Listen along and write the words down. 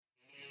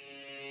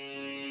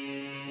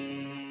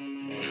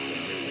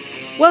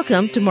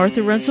Welcome to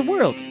Martha Runs the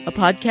World, a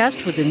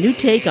podcast with a new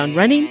take on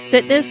running,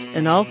 fitness,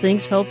 and all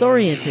things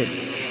health-oriented.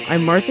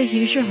 I'm Martha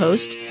Hughes, your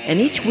host, and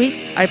each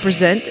week I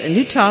present a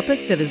new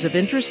topic that is of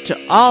interest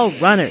to all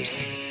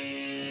runners.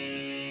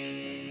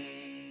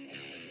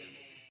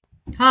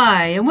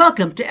 Hi, and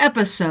welcome to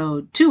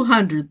episode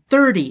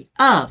 230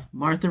 of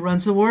Martha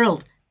Runs the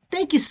World.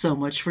 Thank you so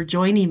much for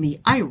joining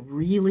me. I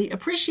really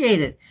appreciate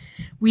it.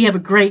 We have a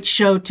great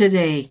show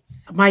today.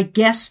 My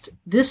guest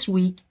this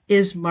week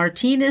is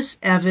Martinus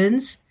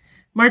Evans.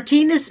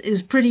 Martinus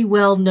is pretty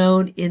well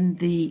known in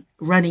the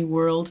running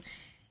world.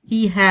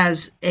 He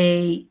has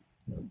a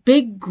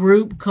big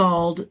group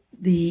called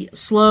the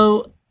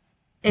Slow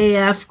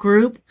AF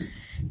group,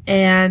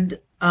 and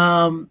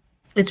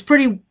it's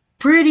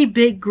pretty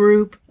big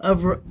group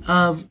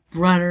of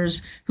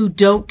runners who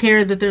don't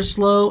care that they're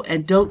slow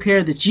and don't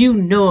care that you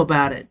know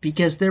about it,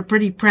 because they're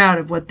pretty proud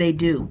of what they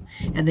do,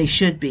 and they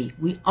should be.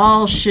 We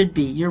all should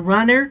be. Your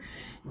runner,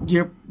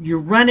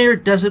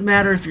 doesn't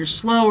matter if you're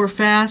slow or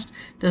fast,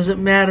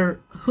 doesn't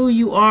matter who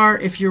you are.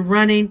 If you're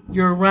running,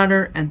 you're a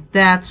runner, and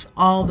that's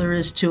all there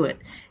is to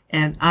it.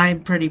 And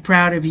I'm pretty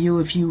proud of you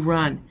if you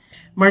run.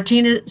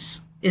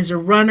 Martinus is a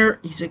runner,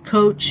 he's a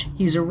coach,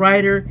 he's a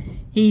writer,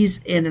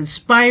 he's an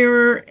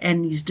inspirer,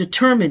 and he's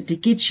determined to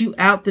get you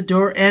out the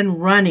door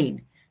and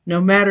running. No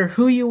matter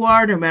who you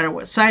are, no matter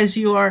what size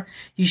you are,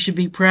 you should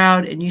be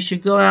proud and you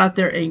should go out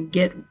there and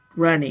get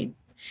running.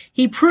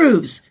 He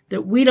proves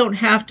that we don't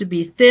have to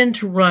be thin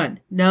to run.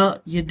 No,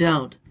 you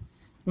don't.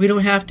 We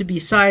don't have to be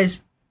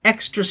size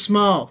extra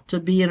small to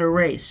be in a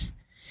race.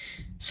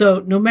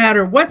 So no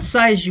matter what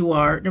size you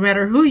are, no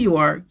matter who you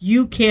are,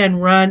 you can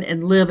run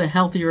and live a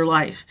healthier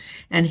life.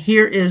 And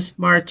here is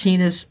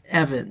Martinus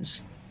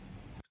Evans.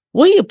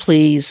 Will you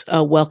please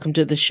welcome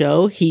to the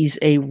show? He's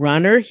a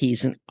runner,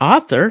 he's an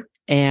author,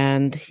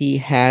 and he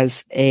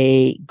has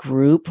a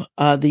group,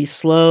 the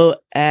Slow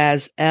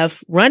as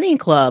F Running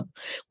Club.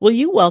 Will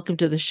you welcome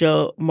to the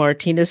show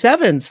Martinus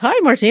Evans? Hi,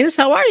 Martinus.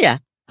 How are you?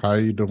 How are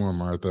you doing,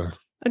 Martha?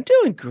 I'm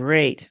doing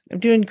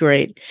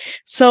great.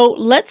 So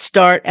let's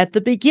start at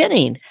the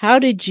beginning. How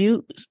did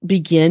you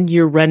begin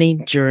your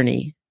running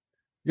journey?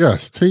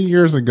 Yes, 10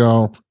 years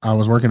ago, I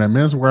was working at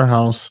Men's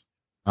Warehouse.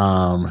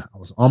 I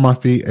was on my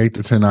feet 8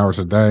 to 10 hours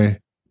a day,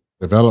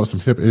 developed some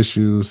hip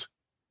issues.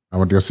 I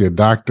went to go see a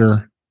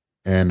doctor,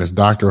 and this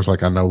doctor was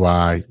like, I know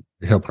why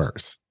your hip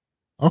hurts.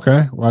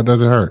 Okay, why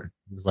does it hurt?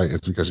 He was like,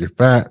 it's because you're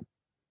fat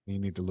and you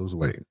need to lose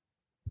weight.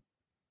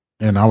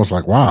 And I was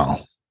like,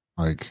 wow,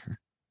 like,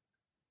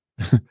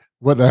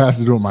 what that has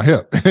to do with my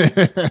hip.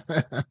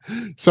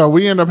 So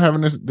we end up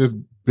having this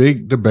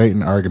big debate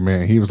and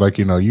argument. He was like,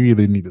 you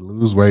either need to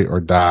lose weight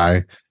or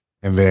die.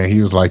 And then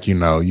he was like, you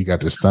got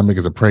the stomach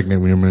as a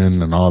pregnant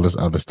woman and all this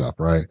other stuff,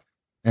 right?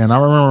 And I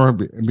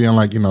remember being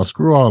like,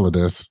 screw all of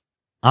this.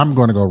 I'm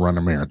going to go run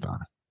a marathon.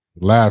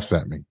 He laughs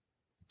at me,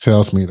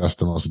 tells me that's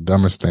the most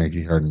dumbest thing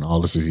he heard in all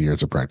of his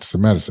years of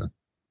practicing medicine.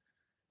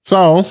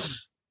 So,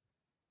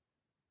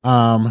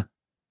 the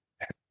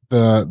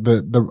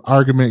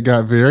argument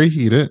got very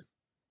heated,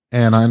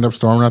 and I ended up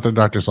storming out the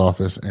doctor's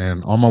office.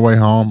 And on my way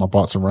home, I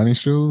bought some running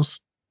shoes,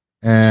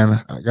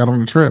 and I got on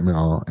the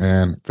treadmill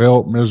and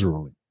failed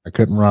miserably. I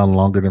couldn't run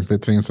longer than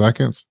 15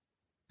 seconds.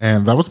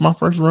 And that was my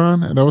first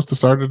run, and that was the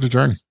start of the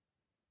journey.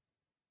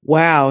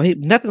 Wow.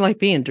 Nothing like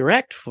being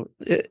direct,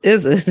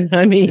 is it?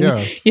 I mean,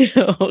 yes. He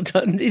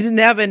didn't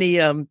have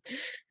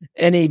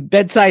any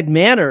bedside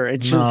manner, I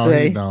should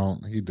say.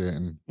 He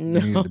didn't. No.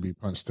 He needed to be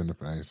punched in the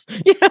face.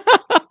 Yeah.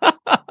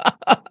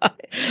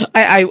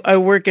 I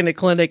work in a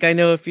clinic. I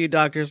know a few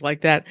doctors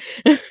like that.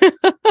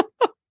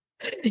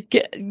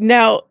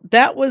 Now,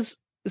 that was,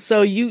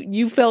 so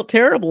you felt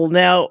terrible.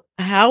 Now,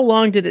 how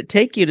long did it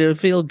take you to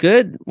feel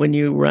good when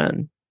you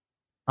run?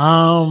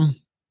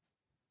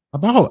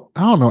 About,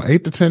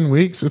 8 to 10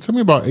 weeks. It took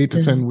me about 8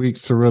 to 10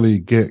 weeks to really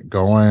get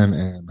going,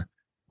 and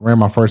ran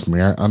my first my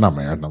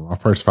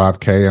first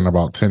 5K in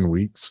about 10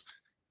 weeks.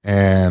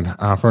 And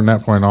from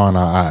that point on,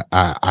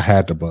 I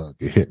had the bug.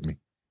 It hit me.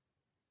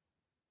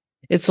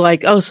 It's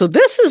like, oh, so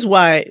this is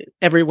why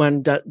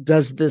everyone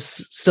does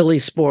this silly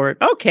sport.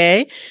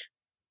 Okay.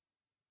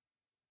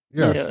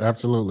 Yes,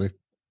 absolutely.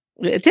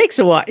 It takes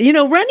a while.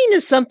 Running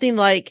is something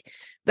like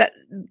that.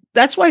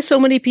 That's why so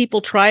many people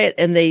try it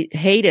and they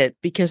hate it,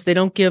 because they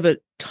don't give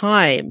it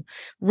time.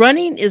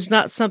 Running is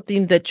not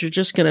something that you're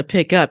just going to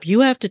pick up.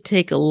 You have to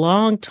take a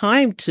long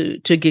time to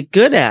get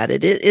good at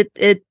it.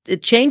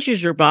 It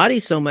changes your body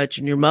so much,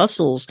 and your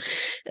muscles.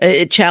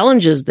 It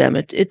challenges them.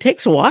 It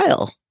takes a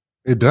while.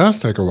 It does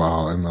take a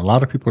while, and a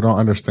lot of people don't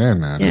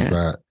understand that. Yeah. Is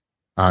that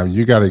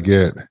you got to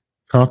get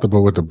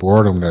comfortable with the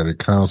boredom that it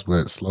comes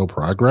with slow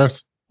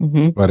progress,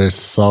 but it's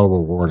so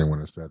rewarding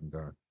when it's said and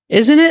done.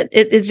 Isn't it?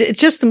 It's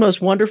just the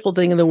most wonderful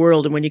thing in the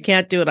world. And when you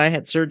can't do it, I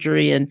had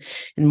surgery in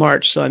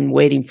March, so I'm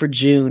waiting for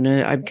June.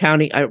 I'm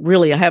counting. I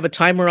have a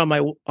timer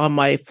on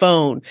my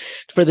phone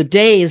for the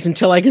days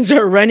until I can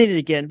start running it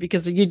again,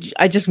 because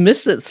I just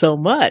miss it so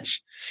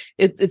much.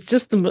 It's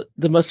just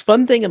the most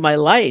fun thing in my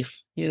life.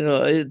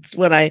 It's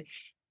when I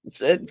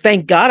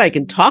Thank God I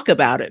can talk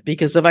about it,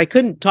 because if I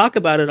couldn't talk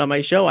about it on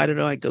my show, I don't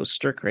know, I'd go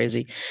stir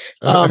crazy.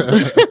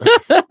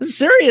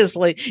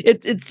 Seriously,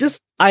 it's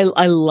just I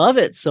love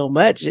it so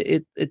much.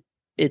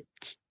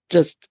 It's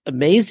just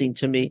amazing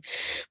to me.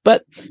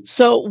 But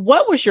so,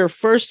 what was your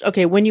first?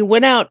 Okay, when you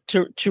went out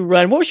to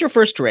run, what was your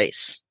first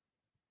race?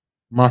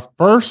 My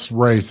first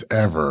race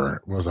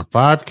ever was a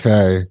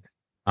 5K.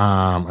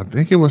 I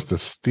think it was the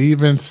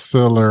Steven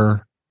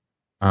Siller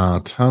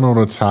Tunnel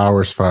to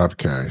Towers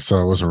 5K.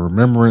 So it was a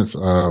remembrance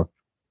of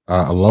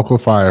a local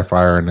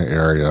firefighter in the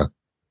area,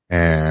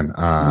 and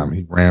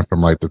he ran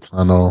from like the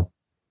tunnel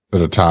to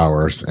the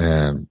towers,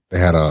 and they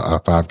had a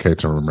 5K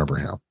to remember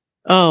him.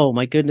 Oh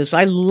my goodness.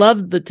 I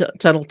love the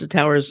Tunnel to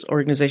Towers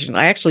organization.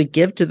 I actually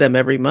give to them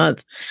every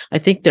month. I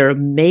think they're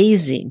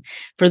amazing.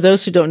 For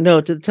those who don't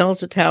know, to the Tunnel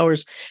to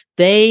Towers,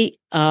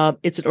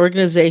 it's an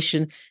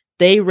organization.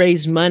 They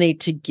raise money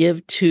to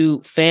give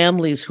to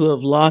families who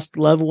have lost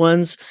loved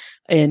ones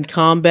in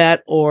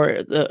combat,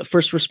 or the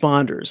first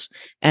responders.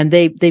 And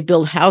they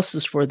build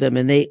houses for them.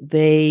 And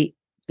they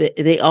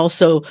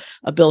also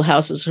build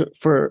houses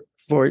for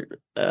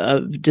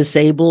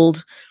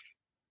disabled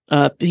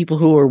people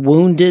who are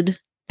wounded,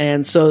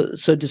 and so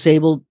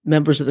disabled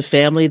members of the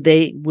family,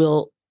 they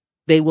will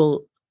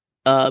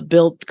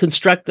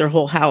construct their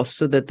whole house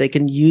so that they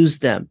can use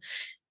them.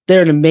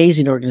 They're an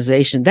amazing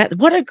organization.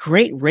 What a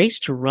great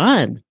race to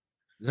run.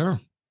 Yeah.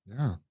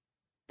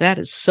 That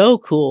is so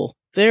cool.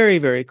 Very,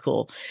 very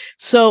cool.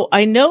 So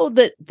I know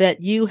that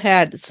you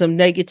had some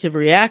negative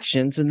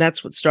reactions, and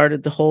that's what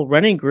started the whole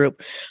running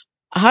group.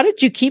 How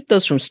did you keep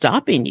those from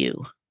stopping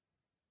you?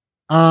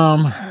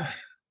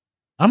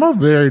 I'm a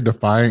very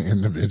defiant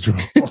individual.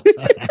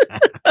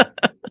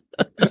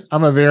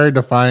 I'm a very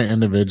defiant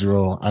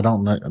individual. I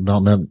don't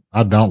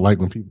like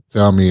when people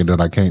tell me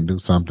that I can't do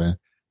something,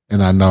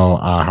 and I know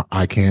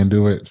I can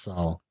do it.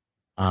 So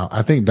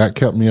I think that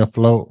kept me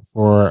afloat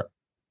for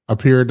a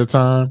period of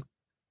time.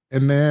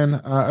 And then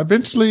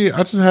eventually I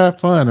just had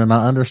fun, and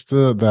I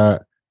understood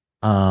that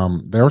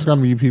there was going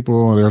to be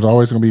people, there's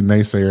always going to be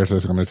naysayers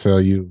that's going to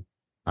tell you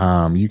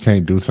you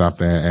can't do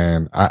something.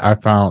 And I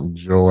found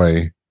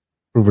joy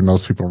proving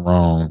those people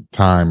wrong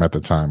time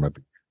after time.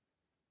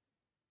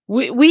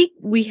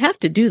 We have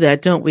to do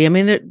that, don't we? I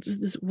mean,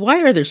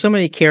 why are there so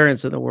many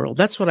Karens in the world?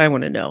 That's what I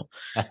want to know.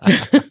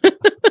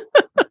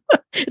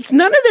 It's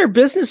none of their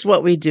business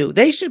what we do.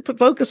 They should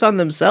focus on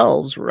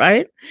themselves,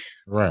 right?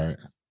 Right.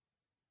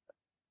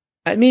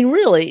 I mean,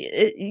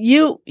 really,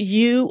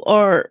 you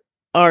are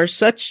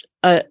such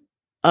a,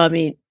 I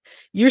mean,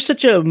 you're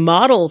such a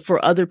model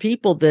for other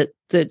people that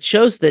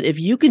shows that if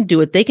you can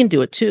do it, they can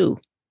do it too.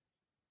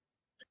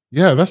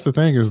 Yeah, that's the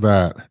thing, is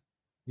that,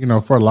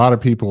 for a lot of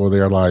people,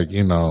 they're like,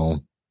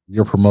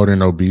 you're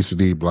promoting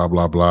obesity, blah,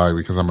 blah, blah,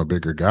 because I'm a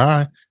bigger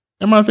guy.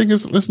 And my thing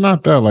is, it's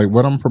not that. Like,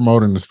 what I'm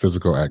promoting is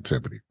physical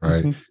activity,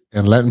 right? Mm-hmm.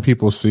 And letting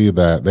people see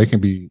that they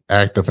can be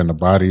active in the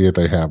body that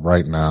they have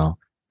right now.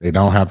 They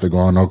don't have to go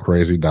on no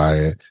crazy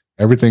diet.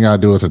 Everything I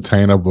do is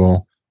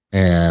attainable.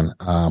 And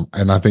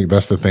I think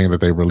that's the thing that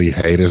they really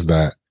hate, is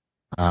that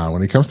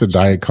when it comes to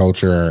diet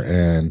culture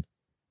and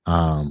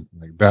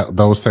like that,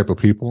 those type of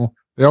people,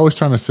 they're always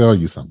trying to sell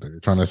you something. They're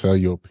trying to sell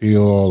you a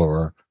pill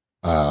or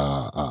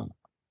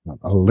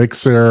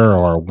elixir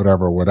or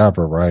whatever,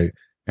 right?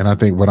 And I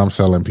think what I'm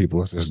selling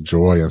people is just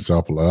joy and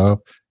self-love.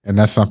 And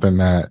that's something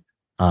that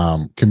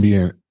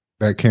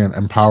that can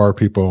empower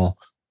people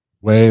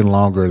way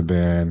longer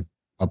than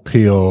a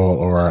pill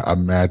or a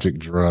magic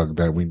drug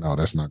that we know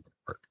that's not going to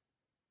work.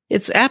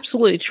 It's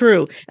absolutely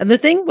true. And the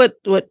thing,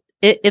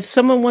 if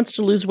someone wants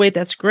to lose weight,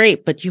 that's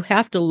great, but you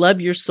have to love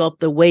yourself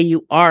the way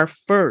you are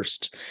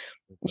first.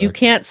 Exactly. You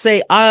can't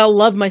say, I'll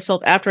love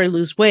myself after I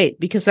lose weight,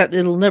 because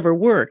it'll never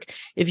work.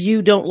 If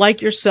you don't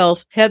like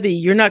yourself heavy,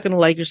 you're not going to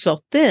like yourself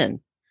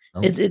thin.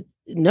 Oh.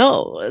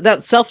 No,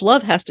 that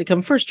self-love has to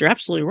come first. You're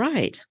absolutely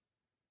right.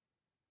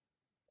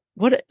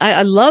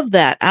 I love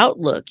that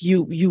outlook.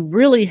 You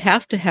really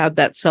have to have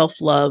that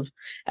self-love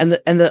and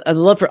the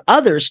love for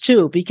others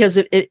too, because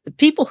if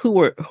people who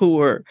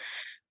are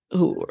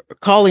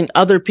calling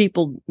other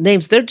people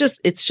names,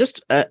 it's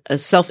just a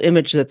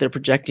self-image that they're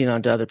projecting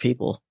onto other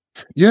people.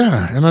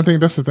 Yeah, and I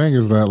think that's the thing,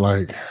 is that,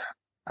 like,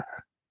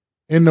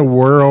 in the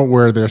world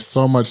where there's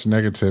so much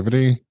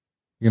negativity,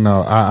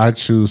 I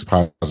choose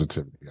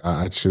positivity.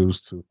 I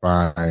choose to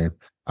find an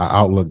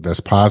outlook that's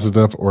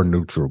positive or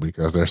neutral,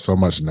 because there's so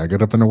much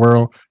negative in the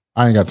world.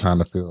 I ain't got time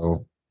to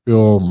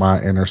fill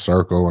my inner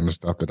circle and the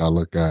stuff that I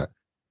look at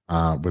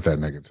with that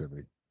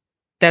negativity.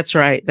 That's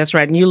right.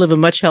 And you live a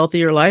much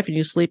healthier life, and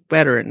you sleep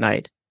better at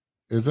night.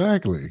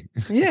 Exactly.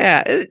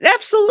 Yeah,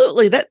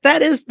 absolutely.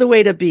 That is the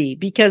way to be,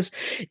 because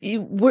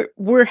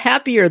we're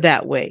happier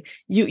that way.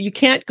 You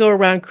can't go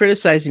around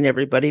criticizing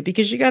everybody,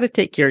 because you got to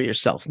take care of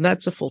yourself, and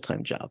that's a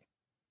full-time job.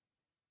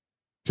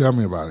 Tell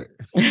me about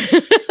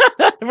it.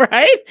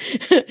 Right?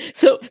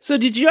 So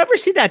did you ever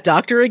see that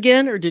doctor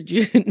again, or did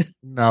you?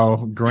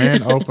 No,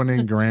 grand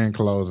opening, grand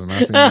closing.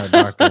 I seen that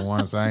doctor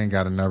once. I ain't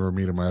got to never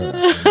meet him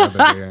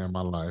another day in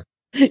my life.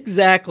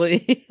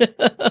 Exactly.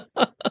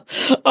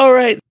 All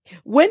right.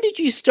 When did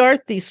you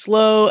start the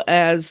Slow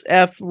as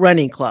F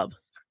running club?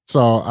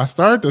 So I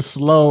started the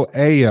Slow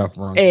AF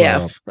Run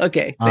Club. AF.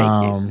 Okay,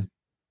 thank you.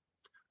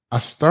 I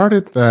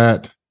started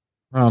that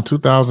around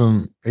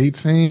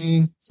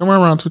 2018, somewhere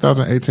around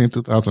 2018,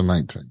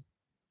 2019.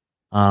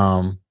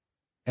 And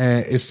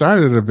it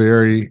started a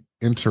very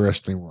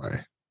interesting way.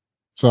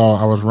 So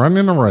I was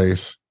running a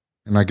race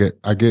and I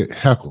get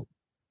heckled.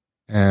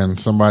 And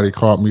somebody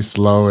called me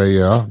slow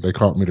AF. They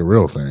called me the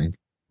real thing.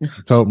 He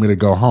told me to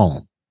go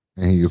home.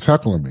 And he was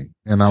heckling me.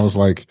 And I was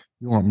like,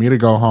 you want me to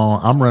go home?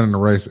 I'm running the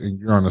race and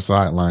you're on the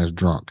sidelines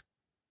drunk.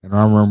 And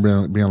I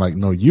remember being like,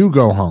 no, you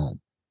go home.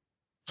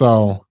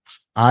 So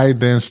I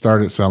then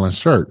started selling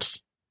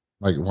shirts,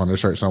 like one of the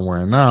shirts I'm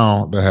wearing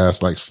now that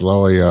has like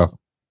slow AF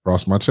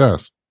across my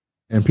chest.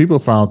 And people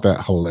found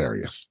that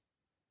hilarious.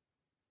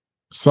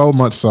 So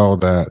much so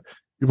that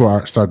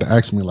people started to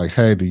ask me like,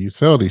 hey, do you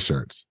sell these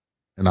shirts?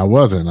 And I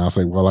wasn't. I was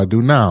like, well, I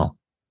do now.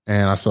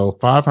 And I sold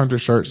 500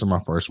 shirts in my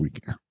first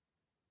weekend.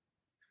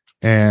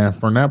 And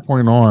from that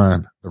point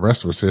on, the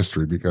rest was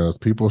history because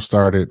people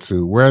started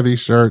to wear these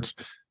shirts.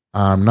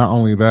 Not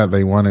only that,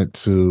 they wanted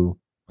to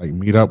like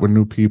meet up with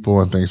new people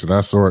and things of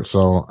that sort.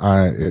 So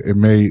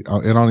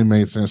it only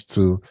made sense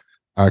to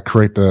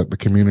create the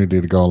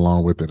community to go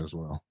along with it as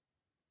well.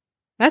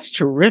 That's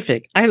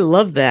terrific. I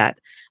love that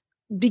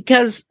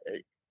because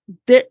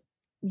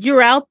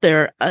you're out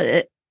there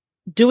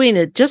doing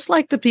it just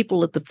like the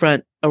people at the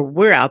front, or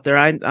we're out there.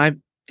 I've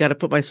got to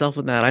put myself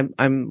in that.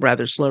 I'm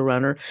rather slow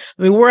runner.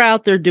 I mean, we're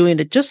out there doing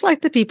it just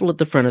like the people at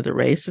the front of the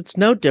race. It's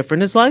no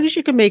different. As long as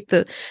you can make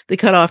the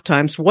cutoff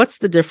times, what's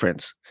the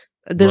difference?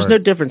 There's no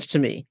difference to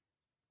me.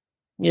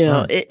 You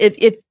know, Right.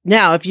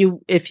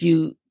 if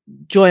you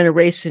join a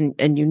race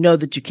and you know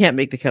that you can't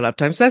make the cutoff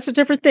times, that's a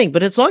different thing.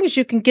 But as long as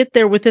you can get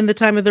there within the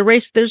time of the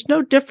race, there's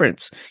no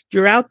difference.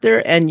 You're out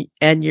there and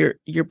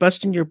you're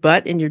busting your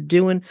butt and you're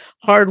doing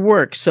hard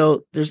work.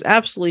 So there's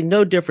absolutely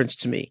no difference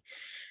to me.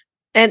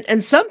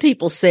 And some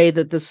people say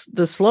that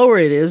the slower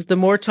it is, the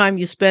more time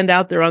you spend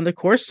out there on the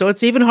course, so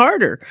it's even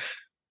harder.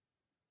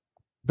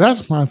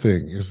 That's my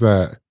thing is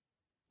that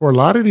for a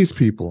lot of these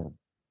people,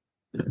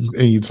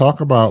 and you talk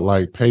about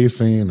like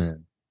pacing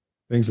and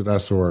things of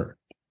that sort,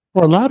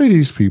 for a lot of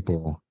these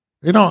people,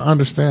 they don't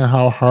understand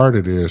how hard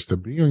it is to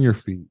be on your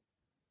feet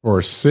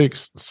for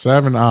 6,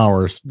 7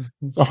 hours.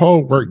 It's a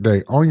whole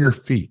workday on your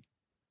feet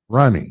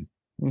running.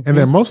 Mm-hmm. And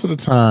then most of the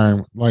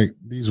time, like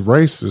these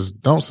races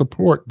don't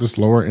support the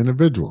slower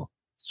individual.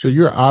 So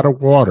you're out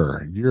of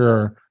water.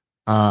 You're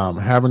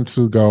having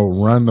to go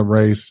run the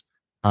race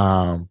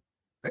and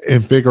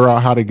figure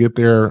out how to get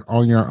there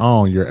on your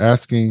own. You're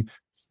asking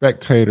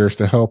spectators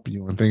to help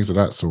you and things of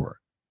that sort.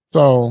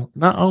 So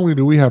not only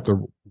do we have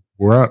to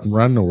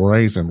run the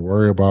race and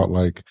worry about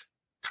like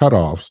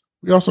cutoffs,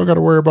 we also got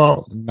to worry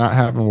about not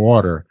having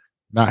water,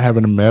 not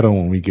having a medal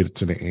when we get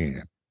to the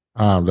end.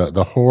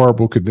 The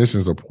horrible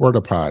conditions of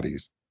porta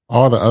potties,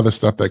 all the other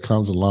stuff that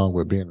comes along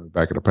with being in the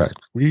back of the pack.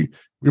 We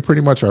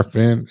pretty much are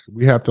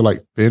we have to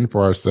like fend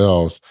for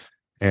ourselves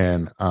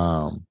and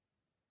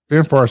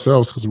fend for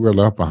ourselves because we're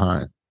left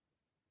behind.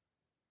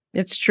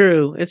 It's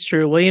true. It's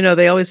true. Well, you know,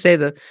 they always say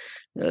the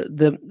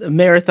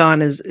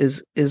marathon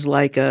is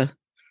like a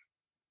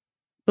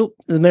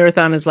the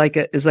marathon is like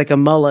a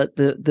mullet,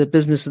 the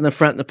business in the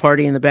front and the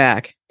party in the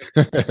back.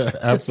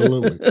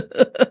 Absolutely.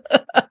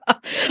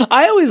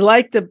 I always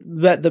liked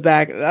the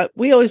back.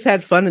 We always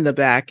had fun in the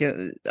back.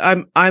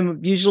 I'm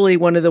usually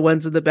one of the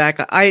ones in the back.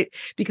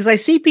 Because I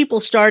see people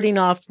starting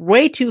off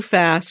way too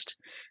fast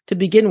to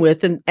begin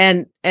with,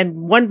 and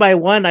one by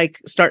one I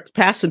start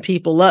passing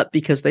people up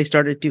because they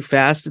started too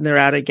fast and they're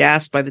out of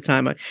gas by the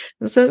time I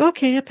said,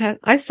 okay,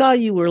 I saw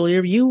you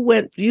earlier.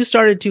 You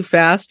started too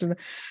fast, and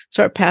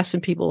start passing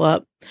people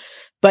up.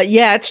 But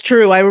yeah, it's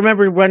true. I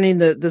remember running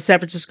the San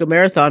Francisco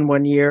Marathon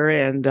one year,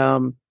 and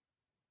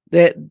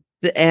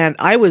and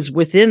I was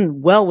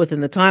well within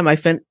the time. I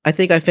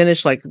think I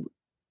finished like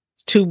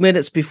 2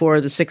 minutes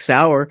before the 6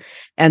 hour,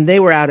 and they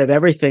were out of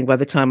everything by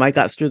the time I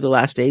got through the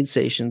last aid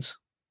stations.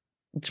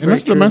 And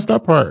that's the messed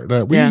up part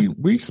that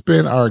we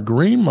spend our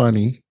green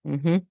money.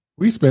 Mm-hmm.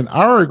 We spend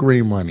our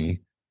green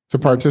money to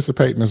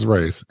participate in this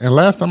race. And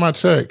last time I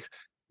checked,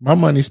 my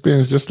money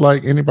spends just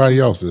like anybody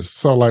else's.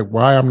 So like,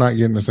 why I'm not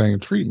getting the same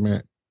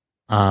treatment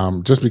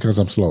just because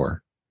I'm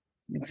slower.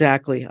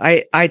 Exactly.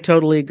 I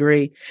totally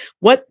agree.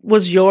 What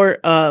was your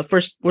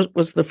what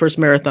was the first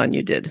marathon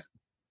you did?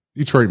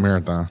 Detroit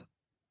Marathon.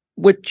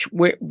 What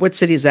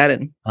city is that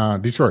in?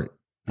 Detroit.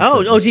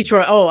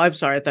 Detroit. Oh, I'm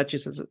sorry. I thought you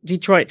said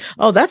Detroit.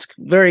 Oh, that's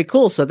very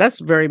cool. So that's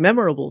very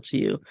memorable to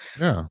you.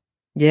 Yeah.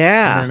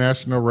 Yeah.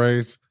 International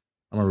race.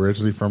 I'm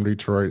originally from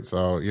Detroit.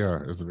 So yeah,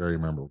 it's very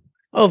memorable.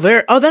 Oh,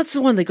 that's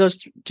the one that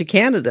goes to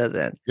Canada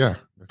then. Yeah.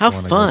 How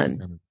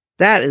fun.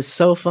 That is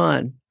so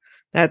fun.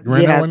 You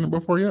ran that one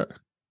before yet?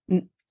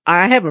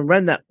 I haven't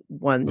run that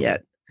one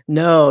yet.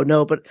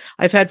 No, but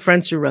I've had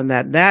friends who run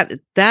that.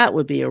 That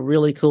would be a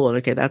really cool one.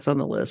 Okay, that's on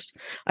the list.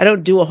 I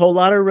don't do a whole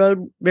lot of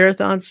road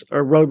marathons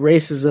or road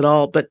races at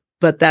all, but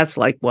that's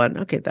like one.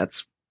 Okay,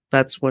 that's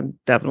that's one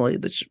definitely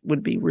that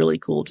would be really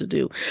cool to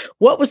do.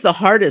 What was the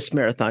hardest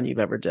marathon you've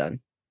ever done?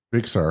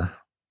 Big Sur.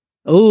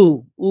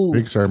 Oh,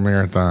 Big Sur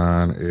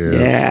Marathon is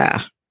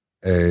yeah,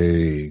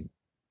 a,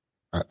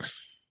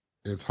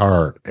 it's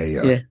hard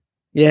AF.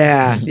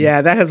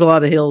 yeah. That has a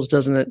lot of hills,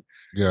 doesn't it?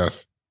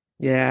 Yes.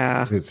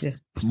 Yeah, It's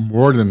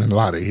more than a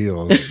lot of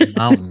hills,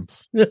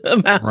 mountains,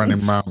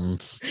 running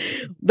mountains.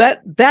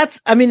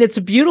 That's, I mean, it's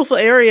a beautiful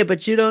area,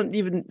 but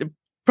you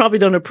probably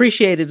don't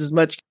appreciate it as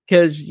much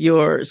because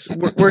you're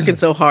working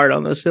so hard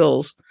on those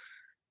hills.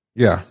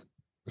 Yeah.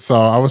 So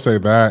I would say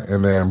that,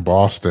 and then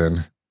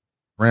Boston.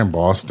 I ran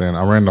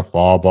the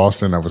fall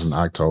Boston. That was in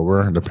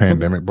October, the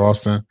pandemic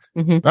Boston.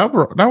 Mm-hmm.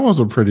 That was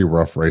a pretty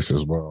rough race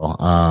as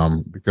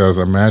well. Because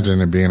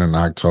imagine it being in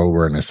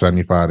October and it's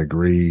 75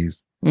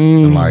 degrees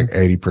and like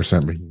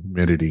 80%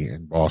 humidity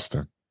in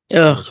Boston. It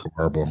was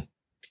horrible.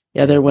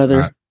 Yeah, their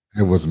weather.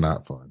 It was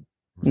not fun.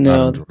 It was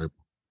not enjoyable.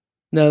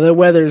 No, their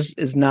weather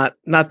is not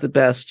the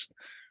best.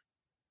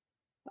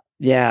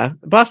 Yeah,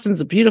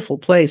 Boston's a beautiful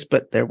place,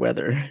 but their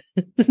weather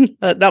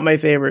not my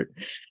favorite.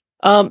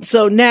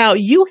 So now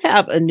you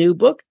have a new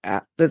book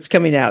that's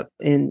coming out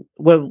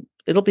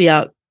it'll be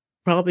out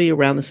probably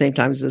around the same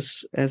time as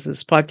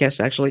this podcast,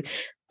 actually.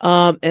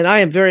 And I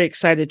am very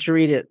excited to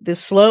read it. The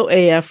Slow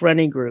AF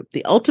Running Group,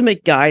 the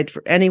ultimate guide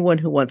for anyone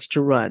who wants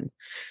to run.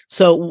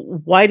 So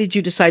why did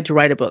you decide to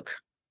write a book?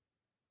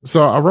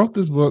 So I wrote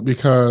this book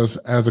because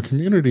as a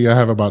community, I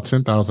have about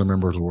 10,000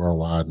 members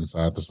worldwide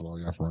inside the Slow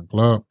AF Run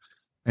Club.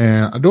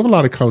 And I do a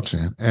lot of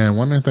coaching. And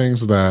one of the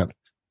things that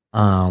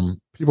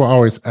people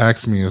always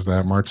ask me is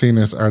that,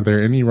 Martinus, are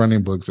there any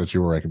running books that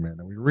you would recommend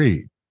that we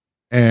read?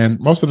 And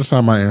most of the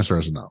time my answer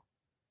is no.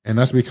 And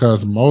that's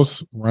because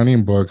most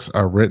running books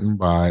are written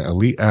by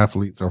elite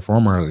athletes or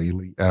former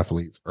elite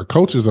athletes or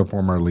coaches of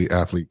former elite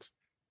athletes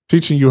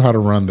teaching you how to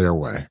run their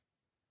way.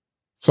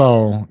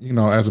 So,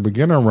 as a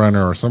beginner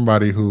runner or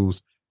somebody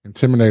who's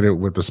intimidated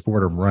with the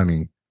sport of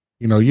running,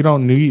 you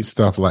don't need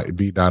stuff like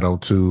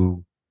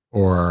B.02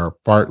 or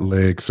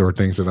fartleks or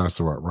things of that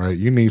sort, right?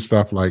 You need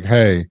stuff like,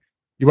 hey,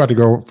 you about to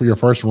go for your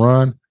first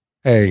run.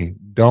 Hey,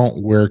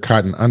 don't wear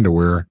cotton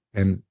underwear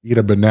and eat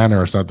a banana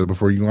or something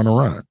before you go on a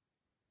run.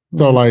 Mm-hmm.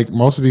 So like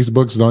most of these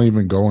books don't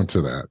even go into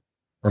that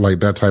or like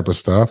that type of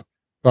stuff.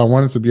 So I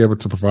wanted to be able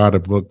to provide a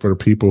book for the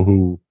people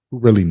who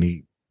really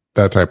need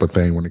that type of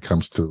thing when it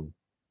comes to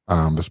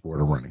the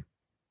sport of running.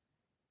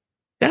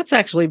 That's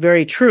actually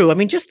very true. I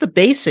mean, just the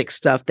basic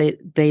stuff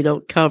they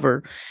don't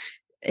cover.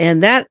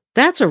 And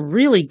that's a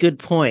really good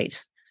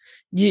point.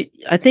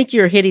 I think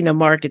you're hitting a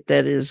market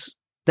that is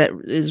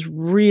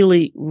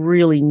really,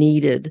 really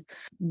needed.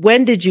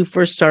 When did you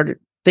first start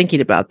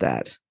thinking about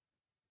that?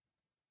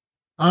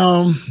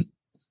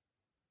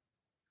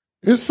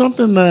 It's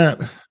something that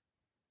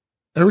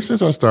ever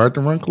since I started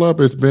the Run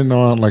Club, it's been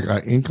on like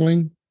an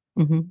inkling.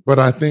 Mm-hmm. But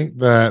I think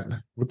that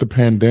with the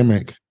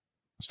pandemic,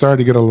 I started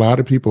to get a lot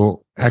of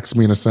people ask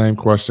me the same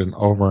question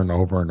over and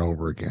over and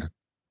over again.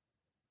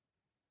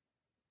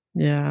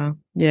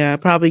 Yeah,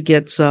 probably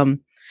get some.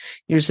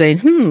 You're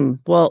saying,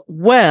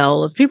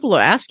 well, if people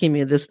are asking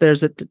me this,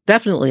 there's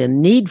definitely a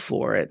need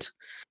for it.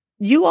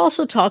 You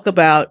also talk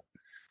about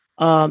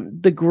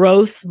the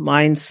growth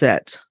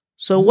mindset.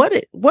 So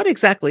what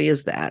exactly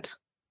is that?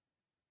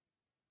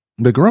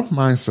 The growth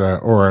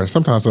mindset, or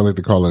sometimes I like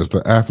to call it, is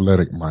the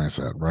athletic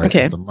mindset, right?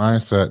 Okay. It's the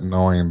mindset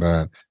knowing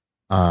that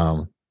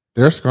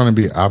there's going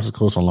to be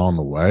obstacles along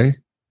the way.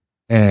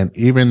 And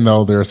even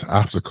though there's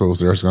obstacles,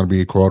 there's going to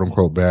be quote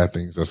unquote bad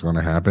things that's going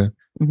to happen.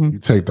 Mm-hmm. You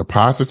take the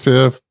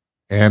positive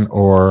and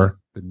or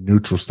the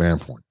neutral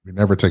standpoint. You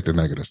never take the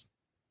negatives.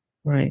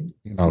 Right.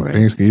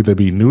 Things can either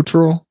be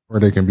neutral or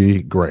they can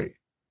be great.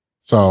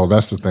 So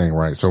that's the thing,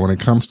 right? So when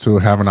it comes to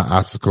having an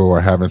obstacle or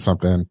having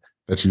something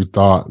that you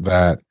thought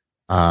that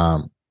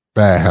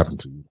bad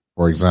happened to you.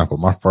 For example,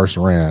 my first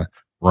run,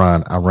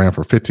 I ran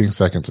for 15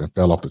 seconds and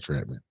fell off the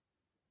treadmill.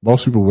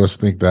 Most people would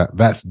think that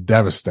that's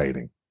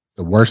devastating.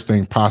 The worst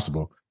thing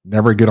possible.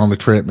 Never get on the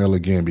treadmill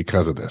again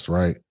because of this,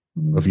 right?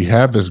 Mm-hmm. If you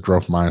have this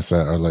growth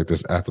mindset or like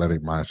this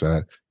athletic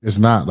mindset, it's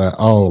not like,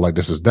 like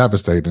this is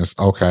devastating. It's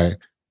okay.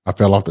 I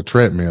fell off the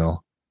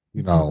treadmill.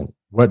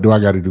 What do I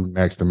got to do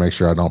next to make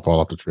sure I don't fall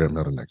off the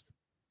treadmill the next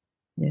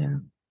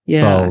time?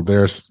 Yeah. So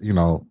there's,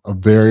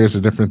 various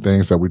different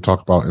things that we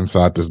talk about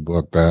inside this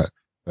book that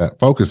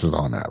focuses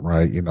on that,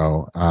 right?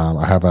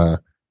 I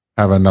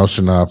have a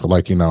notion of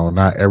like,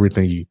 not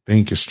everything you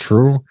think is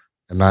true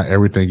and not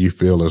everything you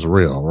feel is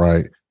real,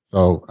 right?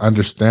 So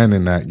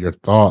understanding that your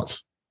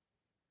thoughts,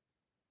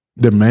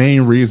 the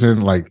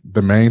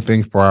main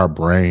thing for our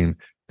brain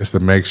is to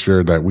make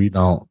sure that we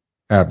don't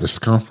have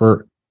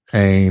discomfort,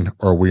 pain,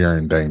 or we are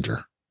in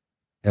danger.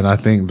 And I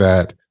think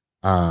that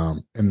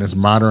in this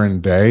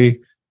modern day,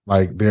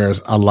 like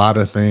there's a lot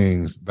of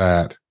things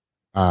that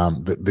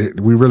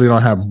we really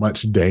don't have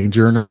much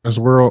danger in this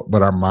world,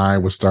 but our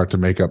mind will start to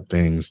make up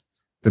things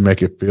to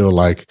make it feel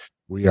like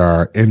we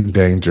are in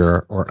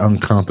danger or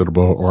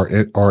uncomfortable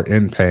or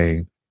in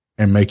pain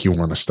and make you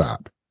want to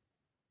stop.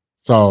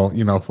 So,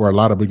 for a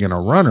lot of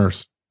beginner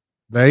runners,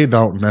 they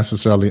don't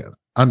necessarily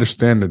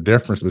understand the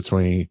difference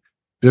between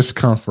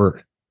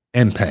discomfort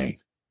and pain.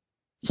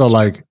 So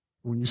like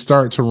when you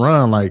start to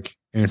run, like,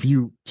 and if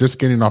you just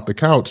getting off the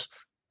couch,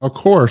 of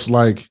course,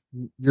 like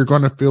you're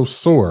going to feel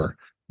sore.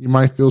 You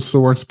might feel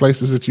sore in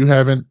places that you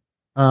haven't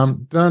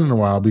done in a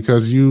while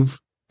because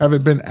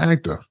haven't been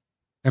active.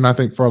 And I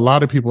think for a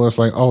lot of people, it's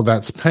like, oh,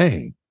 that's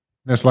pain.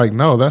 And it's like,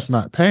 no, that's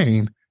not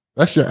pain.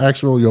 That's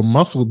your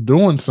muscle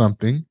doing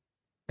something.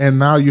 And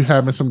now you're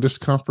having some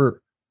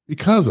discomfort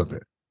because of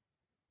it.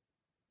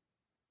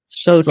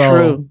 So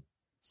true.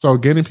 So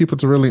getting people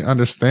to really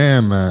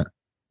understand that,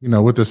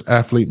 with this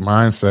athlete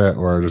mindset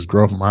or this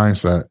growth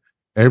mindset,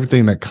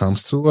 everything that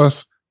comes to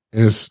us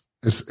is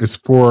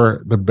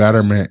for the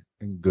betterment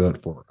and good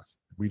for us.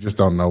 We just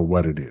don't know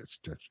what it is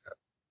just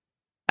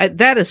yet.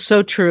 That is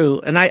so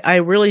true. And I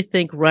really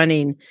think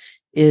running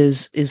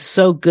is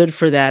so good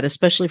for that,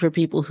 especially for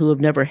people who have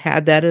never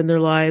had that in their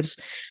lives.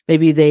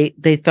 Maybe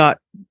they thought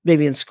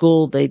maybe in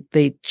school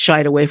they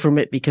shied away from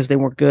it because they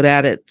weren't good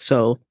at it.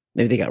 So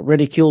maybe they got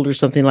ridiculed or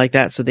something like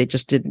that. So they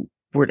just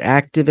weren't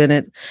active in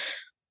it.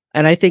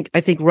 And I think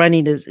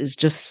running is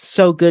just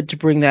so good to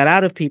bring that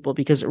out of people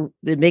because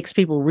it makes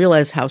people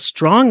realize how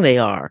strong they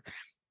are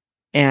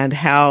and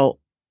how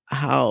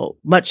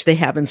much they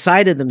have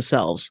inside of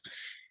themselves.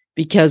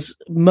 Because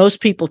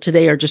most people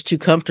today are just too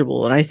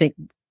comfortable. And I think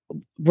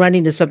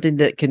running is something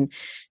that can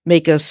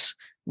make us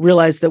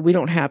realize that we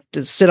don't have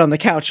to sit on the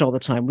couch all the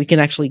time. We can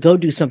actually go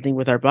do something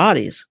with our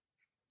bodies.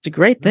 It's a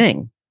great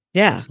thing.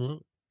 Yeah.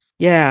 Absolutely.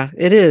 Yeah,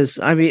 it is.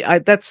 I mean,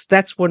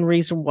 that's one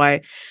reason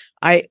why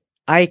I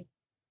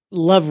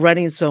love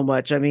running so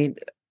much. I mean,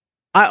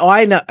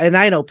 I know, and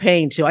I know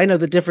pain too. I know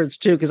the difference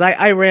too, because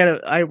I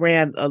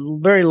ran a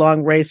very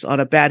long race on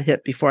a bad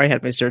hip before I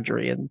had my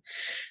surgery, and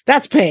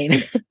that's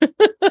pain.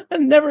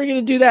 I'm never going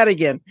to do that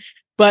again.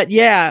 But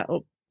yeah,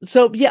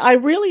 so yeah, I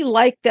really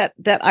like that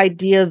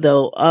idea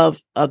though of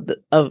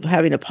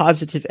having a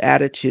positive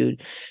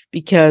attitude,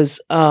 because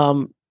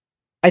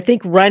I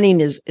think running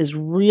is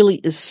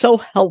so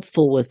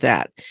helpful with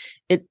that.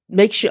 It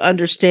makes you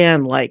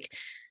understand, like,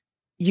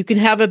 you can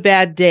have a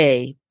bad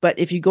day, but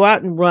if you go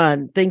out and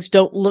run, things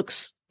don't look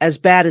as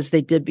bad as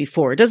they did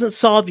before. It doesn't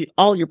solve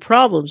all your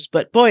problems,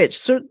 but boy, it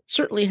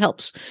certainly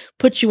helps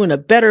put you in a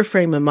better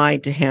frame of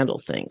mind to handle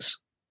things.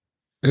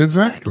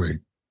 Exactly.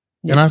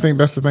 Yeah. And I think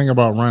that's the thing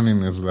about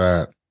running is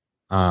that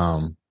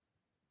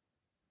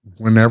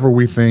whenever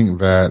we think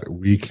that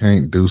we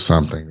can't do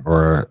something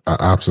or an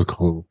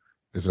obstacle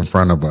is in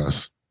front of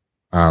us,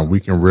 we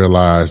can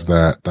realize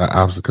that the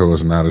obstacle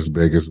is not as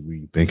big as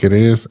we think it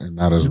is and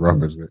not as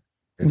rough as it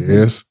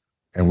is.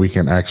 And we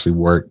can actually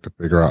work to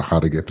figure out how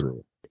to get through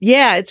it.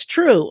 Yeah, it's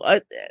true.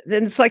 And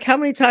it's like, how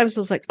many times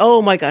I was like,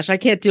 oh my gosh, I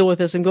can't deal with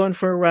this. I'm going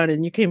for a run.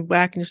 And you came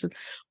back and you said,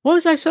 what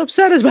was I so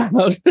upset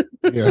about?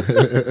 Yeah.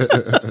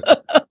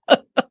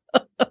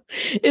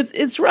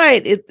 It's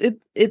right.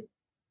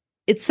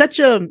 It's such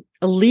a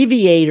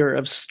alleviator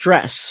of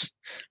stress,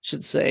 I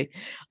should say.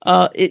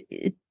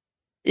 It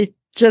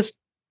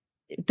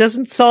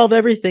doesn't solve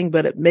everything,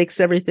 but it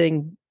makes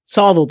everything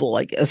solvable,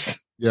 I guess.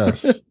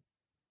 Yes.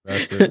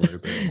 That's it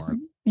right there, Mark.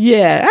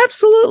 Yeah,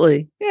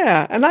 absolutely.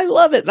 Yeah. And I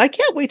love it. And I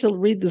can't wait to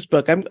read this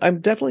book. I'm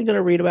definitely going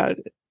to read about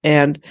it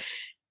and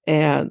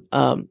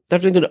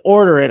definitely going to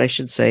order it, I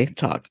should say.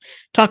 Talk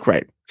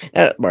right,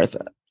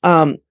 Martha.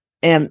 And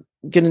going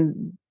to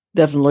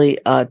definitely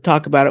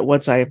talk about it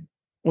once I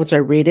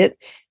read it.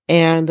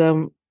 And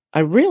I'm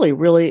really,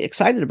 really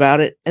excited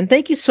about it. And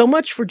thank you so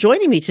much for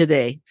joining me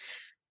today.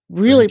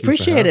 Really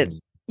appreciate it.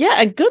 Yeah,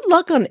 and good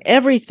luck on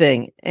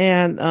everything.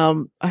 And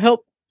I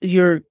hope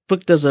your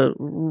book does a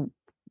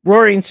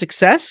roaring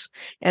success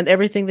and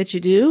everything that you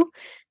do.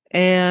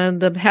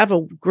 And have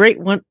a great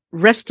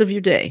rest of your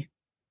day.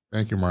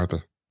 Thank you,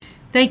 Martha.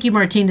 Thank you,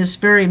 Martinus,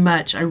 very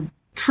much. I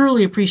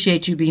truly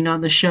appreciate you being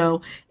on the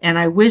show, and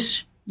I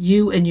wish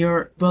you and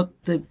your book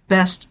the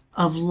best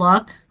of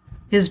luck.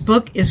 His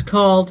book is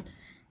called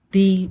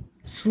The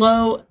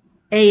Slow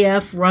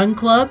AF Run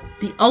Club,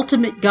 the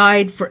ultimate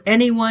guide for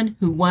anyone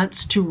who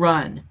wants to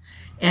run.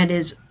 And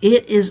it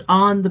is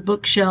on the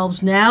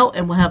bookshelves now,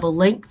 and we'll have a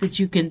link that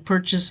you can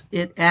purchase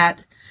it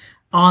at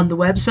on the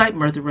website,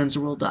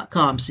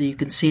 martharunstheworld.com, so you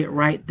can see it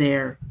right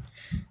there.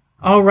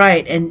 All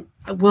right, and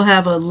we'll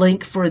have a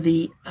link for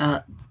the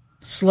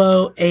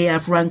Slow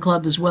AF Run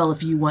Club as well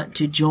if you want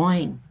to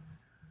join.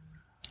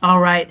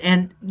 All right,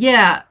 and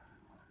yeah,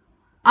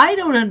 I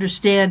don't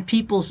understand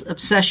people's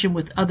obsession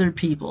with other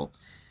people.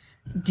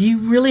 Do you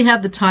really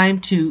have the time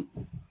to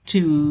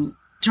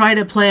try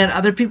to plan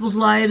other people's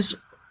lives?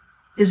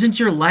 Isn't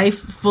your life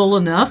full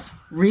enough?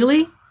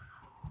 Really?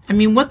 I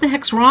mean, what the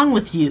heck's wrong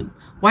with you?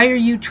 Why are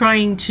you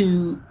trying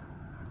to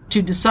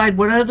decide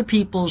what other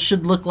people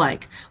should look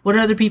like, what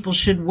other people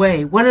should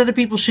weigh, what other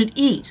people should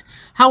eat,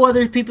 how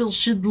other people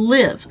should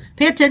live?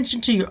 Pay attention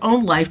to your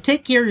own life,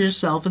 take care of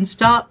yourself, and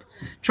stop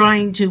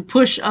trying to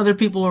push other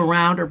people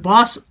around or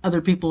boss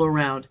other people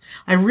around.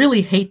 I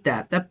really hate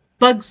that. That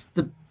bugs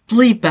the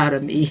bleep out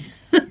of me.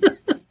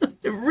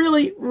 It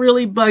really,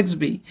 really bugs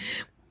me.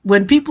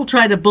 when people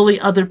try to bully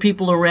other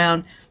people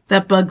around,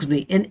 that bugs me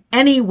in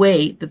any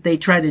way that they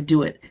try to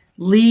do it.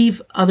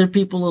 Leave other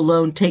people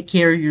alone. Take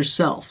care of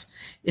yourself.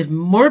 If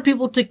more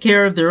people took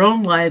care of their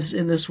own lives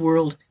in this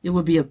world, it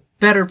would be a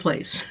better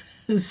place.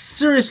 It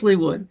seriously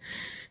would.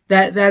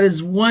 That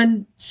is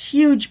one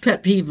huge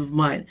pet peeve of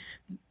mine.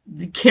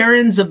 The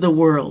Karens of the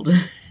world.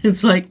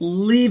 It's like,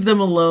 leave them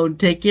alone.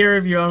 Take care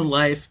of your own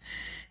life.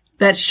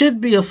 That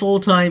should be a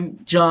full-time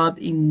job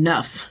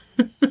enough.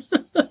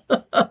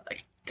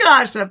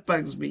 Gosh, that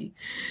bugs me.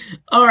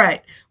 All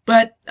right.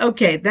 But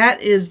okay,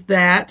 that is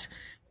that.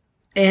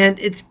 And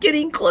it's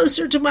getting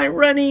closer to my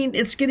running.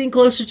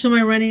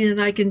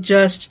 And I can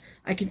just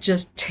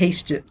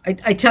taste it.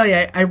 I tell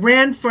you, I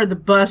ran for the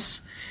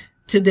bus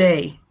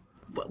today.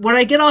 When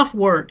I get off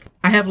work,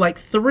 I have like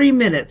 3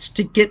 minutes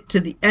to get to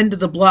the end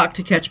of the block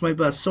to catch my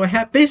bus. So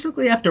I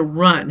basically have to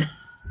run.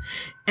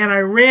 And I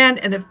ran,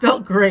 and it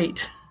felt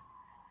great.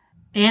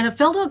 And it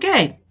felt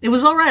okay. It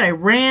was all right. I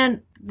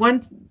ran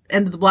one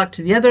end of the block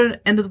to the other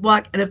end of the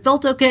block, and it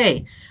felt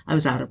okay. I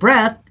was out of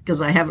breath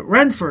because I haven't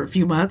run for a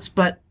few months,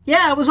 but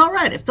yeah, it was all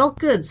right. It felt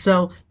good.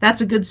 So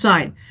that's a good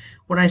sign.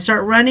 When I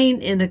start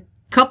running in a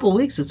couple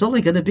weeks, it's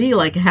only going to be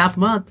like a half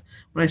month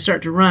when I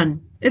start to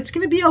run. It's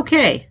going to be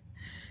okay.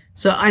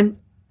 So I'm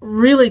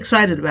really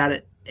excited about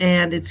it,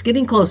 and it's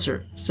getting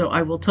closer. So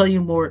I will tell you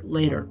more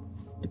later.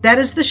 But that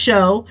is the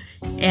show,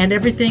 and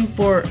everything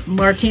for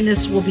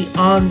Martinus will be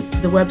on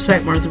the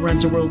website,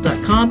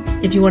 martharunstheworld.com.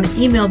 If you want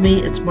to email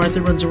me, it's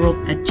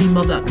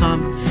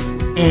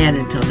martharunstheworld@gmail.com. And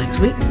until next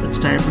week, let's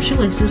tie up our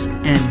shoelaces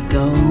and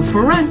go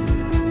for a run.